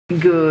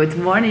Good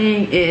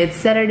morning, it's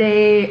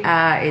Saturday,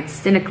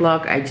 it's 10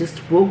 o'clock, I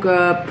just woke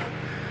up.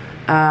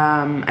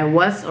 I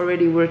was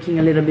already working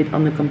a little bit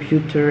on the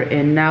computer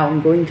and now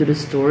I'm going to the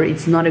store.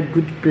 It's not a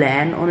good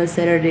plan on a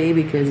Saturday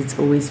because it's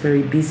always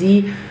very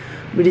busy,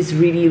 but it's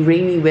really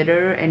rainy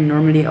weather and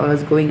normally I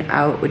was going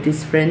out with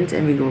this friend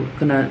and we're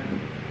gonna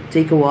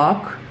take a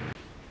walk.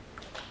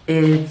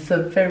 It's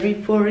a very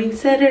boring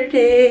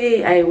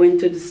Saturday. I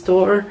went to the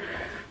store.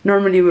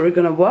 Normally we were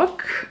gonna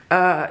walk.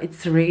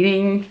 It's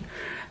raining.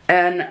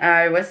 And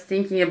I was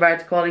thinking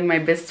about calling my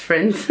best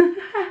friend.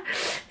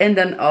 And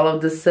then all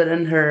of a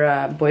sudden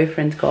her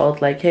boyfriend called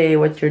like, hey,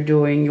 what you're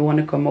doing? You want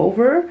to come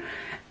over?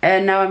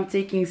 And now I'm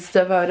taking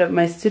stuff out of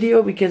my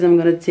studio because I'm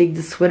going to take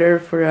the sweater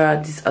for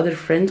this other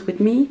friend with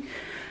me.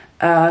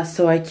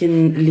 So I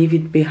can leave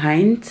it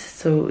behind.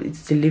 So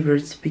it's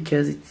delivered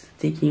because it's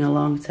taking a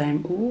long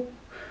time. Ooh.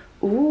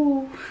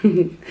 Ooh.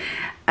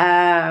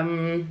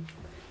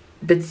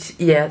 But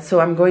yeah, so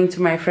I'm going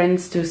to my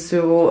friends to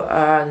sew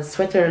the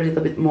sweater a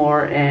little bit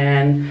more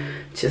and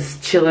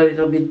just chill a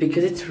little bit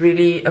because it's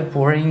really a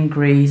boring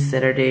gray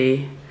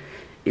Saturday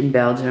in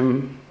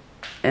Belgium.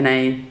 And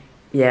I'm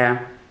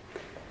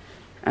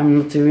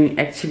not doing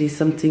actually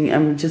something.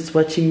 I'm just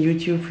watching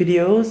YouTube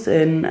videos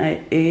and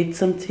I ate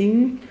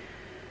something.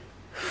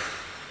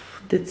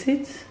 That's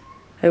it.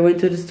 I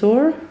went to the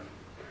store.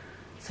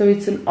 So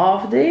it's an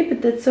off day,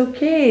 but that's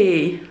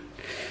okay.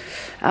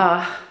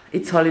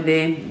 It's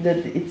holiday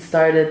that it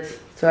started,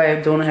 so I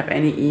don't have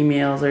any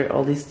emails or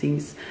all these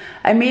things.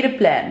 I made a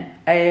plan.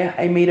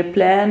 I made a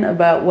plan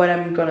about what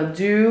I'm gonna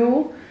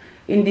do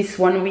in this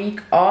 1 week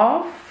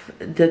off,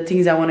 the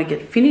things I want to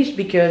get finished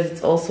because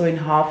it's also in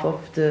half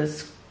of the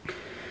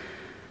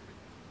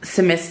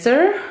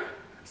semester.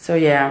 So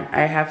yeah,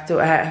 I have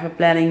a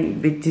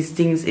planning with these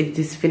things. If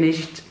this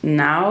finished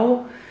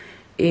now,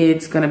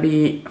 it's gonna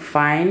be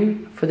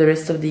fine for the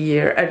rest of the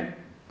year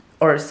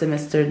or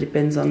semester,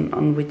 depends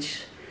on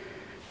which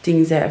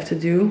things I have to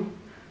do.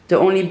 The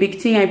only big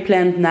thing I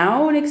planned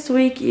now next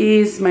week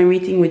is my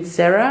meeting with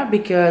Sarah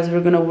because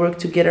we're gonna work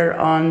together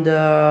on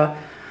the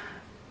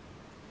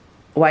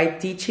white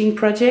teaching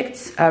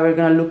project. We're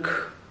gonna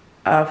look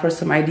for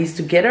some ideas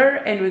together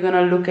and we're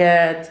gonna look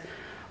at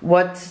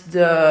what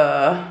we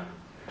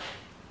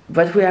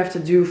have to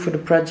do for the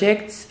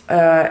project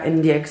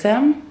in the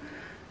exam.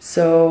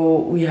 So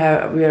we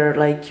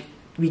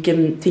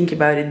can think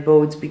about it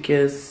both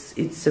because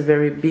it's a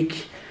very big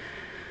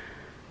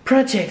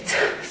project.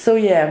 So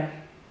yeah,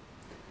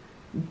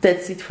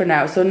 that's it for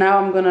now. So now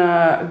I'm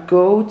gonna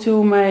go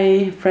to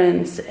my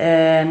friends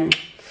and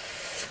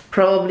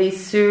probably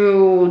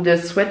sew the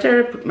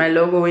sweater, put my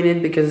logo in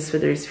it because the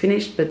sweater is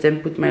finished, but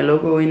then put my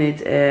logo in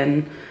it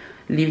and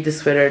leave the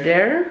sweater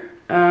there.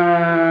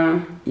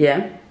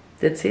 Yeah,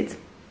 that's it.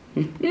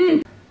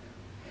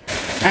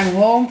 I'm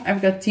home,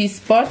 I've got these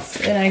pots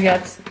and I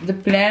got the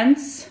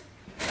plants.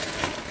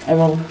 I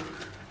will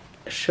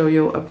show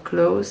you up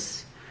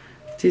close.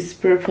 These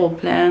purple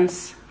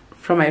plants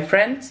from my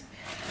friend.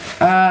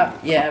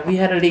 Yeah, we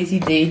had a lazy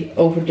day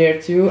over there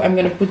too. I'm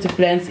gonna put the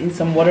plants in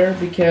some water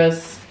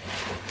because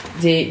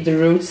the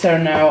roots are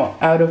now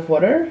out of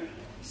water.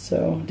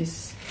 So I'm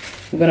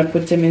gonna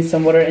put them in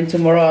some water and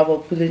tomorrow I will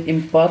put it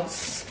in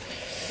pots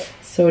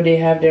so they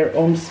have their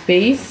own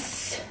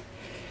space.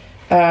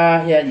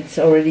 Yeah, it's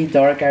already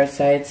dark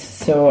outside,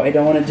 so I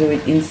don't want to do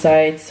it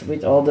inside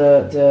with all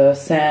the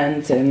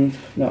sand and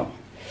no,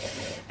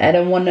 I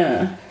don't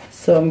wanna.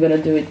 So I'm gonna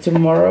do it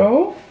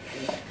tomorrow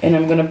and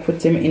I'm gonna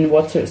put them in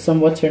water, some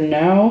water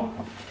now.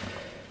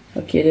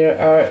 Okay, there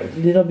are a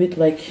little bit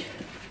like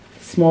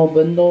small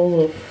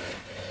bundle of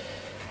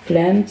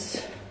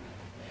plants.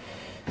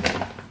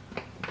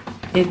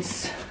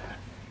 It's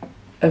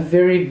a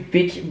very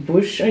big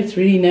bush. It's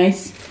really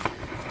nice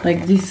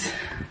like this.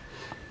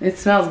 It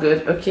smells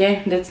good.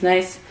 Okay, that's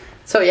nice.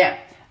 So yeah,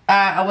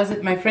 I was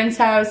at my friend's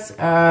house.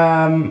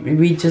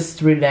 We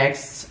just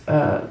relaxed,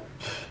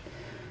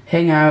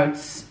 hang out.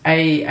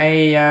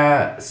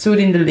 I sewed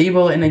in the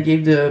label and I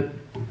gave the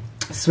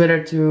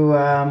sweater to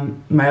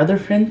my other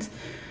friend.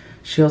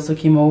 She also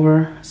came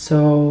over.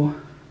 So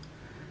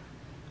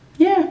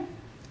yeah,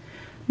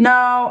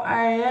 now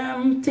I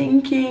am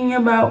thinking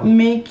about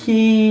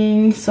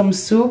making some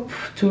soup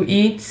to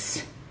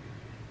eat.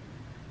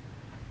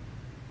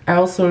 I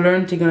also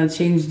learned they're gonna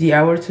change the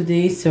hour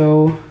today,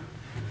 so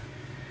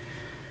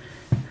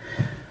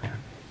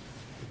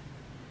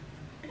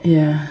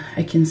yeah,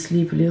 I can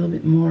sleep a little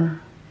bit more.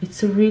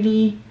 It's a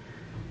really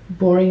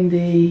boring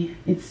day.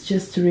 It's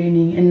just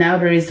raining and now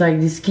there is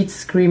like these kids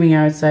screaming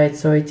outside,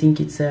 so I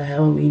think it's a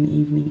Halloween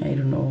evening. I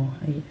don't know.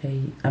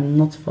 I'm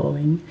not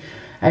following.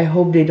 I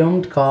hope they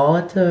don't call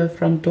at the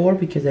front door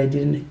because I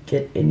didn't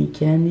get any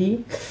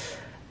candy.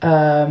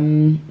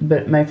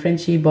 But my friend,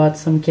 she bought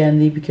some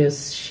candy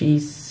because she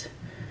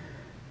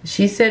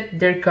said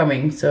they're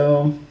coming,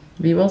 so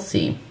we will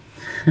see.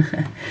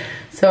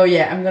 So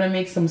yeah, I'm gonna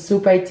make some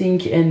soup I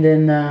think and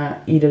then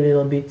eat a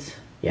little bit.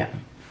 Yeah.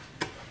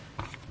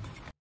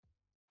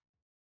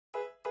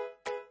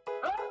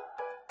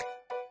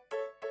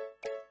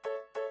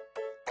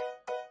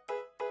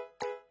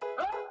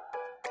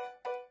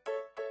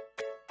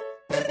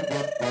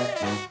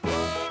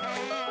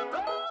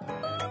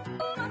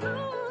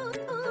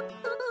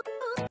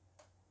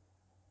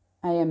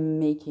 I am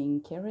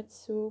making carrot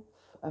soup.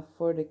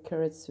 For the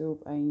carrot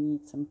soup I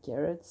need some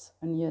carrots,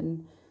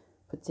 onion,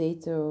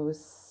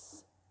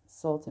 potatoes,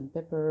 salt and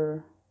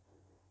pepper,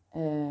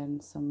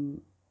 and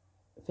some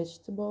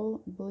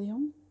vegetable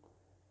bouillon.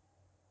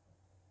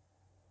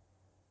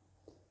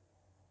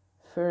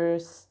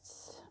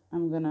 First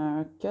I'm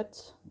gonna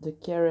cut the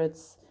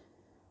carrots,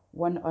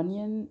 1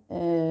 onion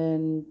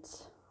and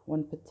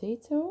 1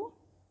 potato.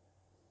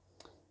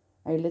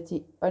 I let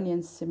the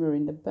onions simmer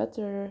in the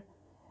butter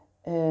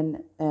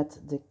and add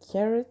the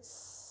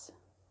carrots.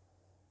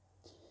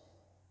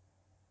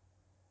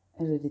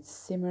 I let it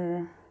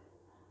simmer.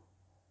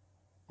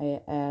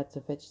 I add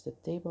the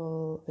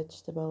vegetable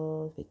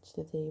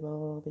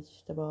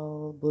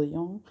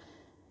bouillon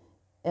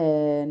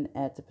and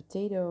add the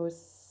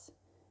potatoes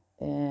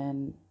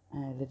and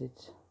I let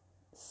it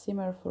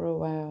simmer for a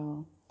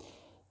while.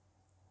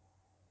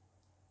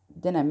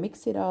 Then I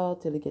mix it all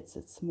till it gets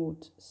a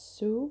smooth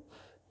soup,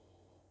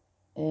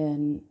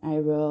 and I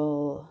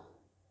will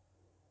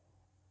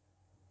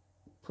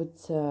put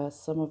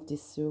some of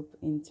this soup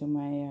into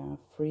my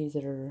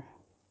freezer.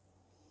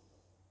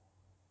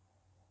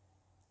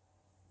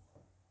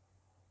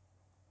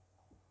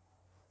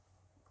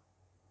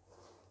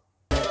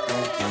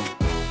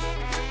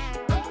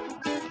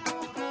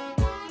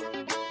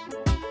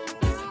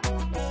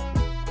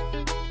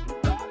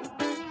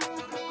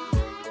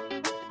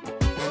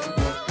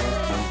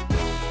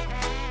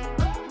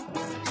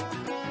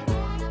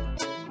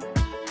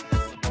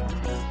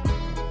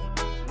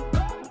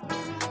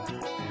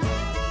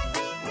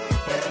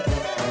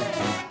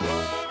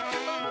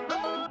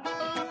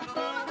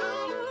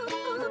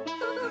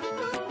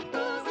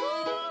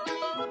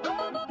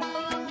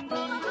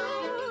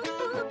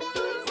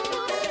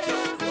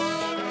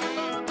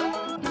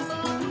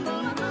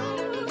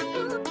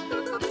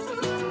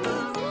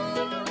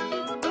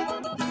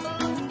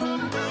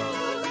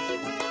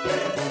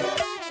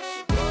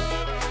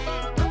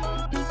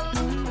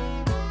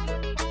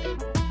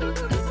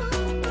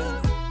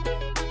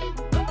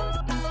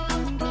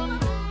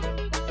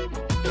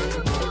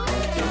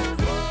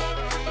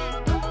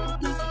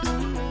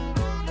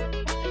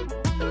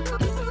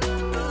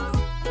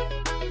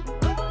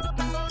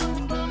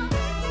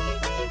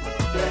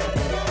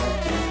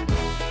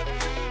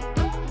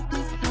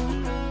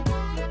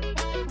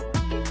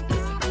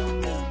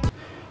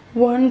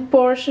 One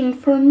portion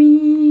for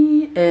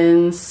me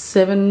and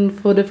 7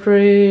 for the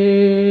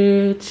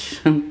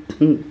fridge.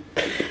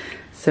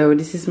 So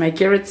this is my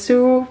carrot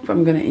soup.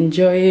 I'm gonna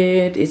enjoy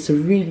it. It's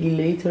really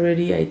late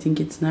already. I think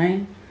it's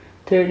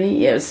 9:30.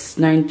 Yes,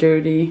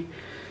 9:30.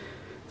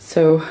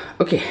 So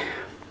okay.